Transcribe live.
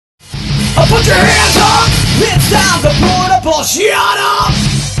Put your hands up! It's time to put up or shut up!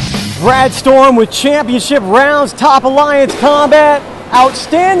 Brad Storm with championship rounds, Top Alliance Combat.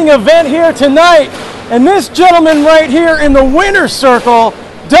 Outstanding event here tonight. And this gentleman right here in the winner's circle,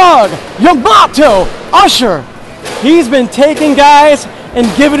 Doug Usher. He's been taking guys and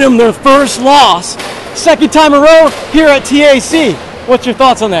giving them their first loss. Second time in a row here at TAC. What's your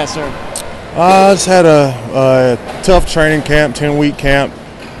thoughts on that, sir? I just had a tough training camp, 10-week camp.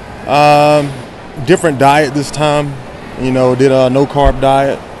 Different diet this time. You know, did a no-carb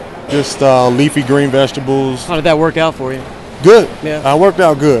diet. Just leafy green vegetables. How did that work out for you? Good. Yeah. I worked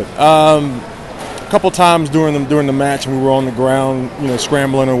out good. A couple times during the match, we were on the ground, you know,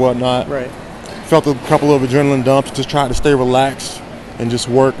 scrambling and whatnot. Right. Felt a couple of adrenaline dumps. Just trying to stay relaxed and just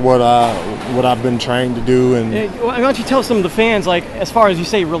work what I've been trained to do. And why don't you tell some of the fans, like, as far as you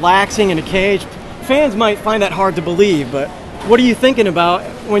say, relaxing in a cage, fans might find that hard to believe, but what are you thinking about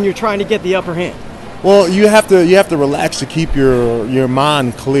when you're trying to get the upper hand? Well, you have to relax to keep your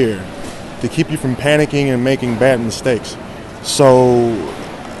mind clear, to keep you from panicking and making bad mistakes. So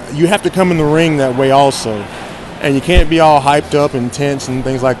you have to come in the ring that way also, and you can't be all hyped up and tense and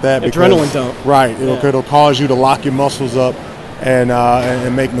things like that. Adrenaline dump. Right. It'll cause you to lock your muscles up and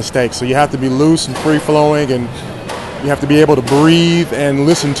make mistakes. So you have to be loose and free flowing, and you have to be able to breathe and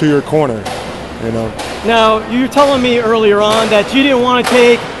listen to your corner. You know. Now, you were telling me earlier on that you didn't want to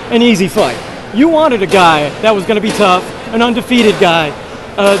take an easy fight. You wanted a guy that was going to be tough, an undefeated guy.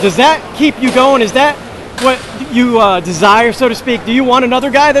 Does that keep you going? Is that what you desire, so to speak? Do you want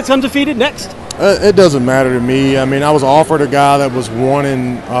another guy that's undefeated next? It doesn't matter to me. I mean, I was offered a guy that was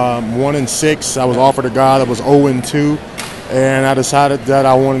 1-6. I was offered a guy that was 0-2, and I decided that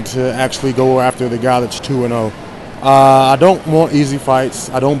I wanted to actually go after the guy that's 2-0. I don't want easy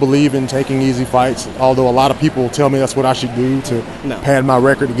fights. I don't believe in taking easy fights, although a lot of people tell me that's what I should do to pad my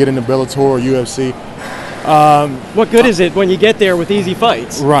record to get into Bellator or UFC. What good is it when you get there with easy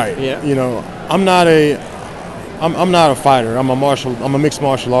fights? Right. Yeah. You know, I'm not a fighter. I'm a mixed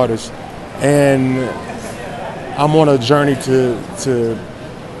martial artist, and I'm on a journey to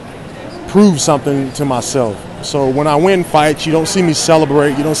prove something to myself. So when I win fights, you don't see me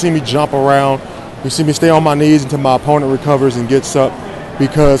celebrate. You don't see me jump around. You see me stay on my knees until my opponent recovers and gets up,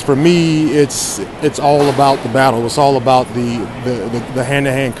 because for me, it's all about the battle. It's all about the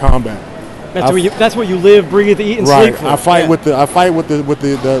hand-to-hand combat. That's what you live, breathe, eat, and sleep for. I fight with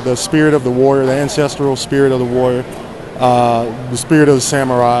the spirit of the warrior, the ancestral spirit of the warrior, the spirit of the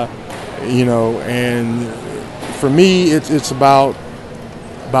samurai. You know, and for me, it's about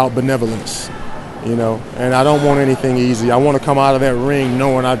benevolence. You know, and I don't want anything easy. I want to come out of that ring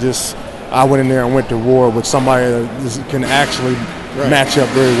knowing I went in there and went to war with somebody that can actually match up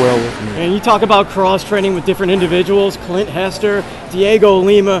very well with me. And you talk about cross-training with different individuals, Clint Hester, Diego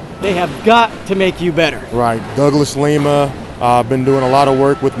Lima, they have got to make you better. Right. Douglas Lima, I've been doing a lot of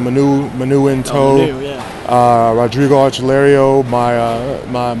work with Manu in tow. Rodrigo Archulario,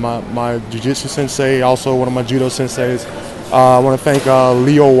 my jiu-jitsu sensei, also one of my judo senseis. I want to thank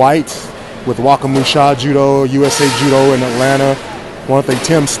Leo White with Wakamusha Judo, USA Judo in Atlanta. I want to thank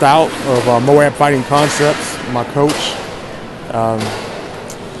Tim Stout of Moab Fighting Concepts, my coach,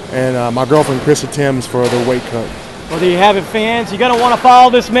 and my girlfriend Krista Timms for the weight cut. Well, there you have it, fans. You're going to want to follow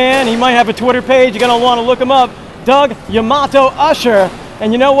this man. He might have a Twitter page. You're going to want to look him up. Doug Usher.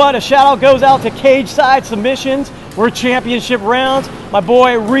 And you know what? A shout out goes out to Cage Side Submissions. We're championship rounds. My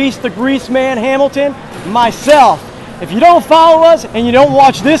boy Reese the Grease Man Hamilton. Myself. If you don't follow us and you don't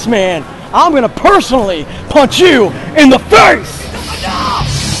watch this man, I'm going to personally punch you in the face.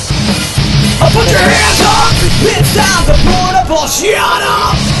 Put your hands up! It's time to put up or shut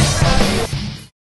up!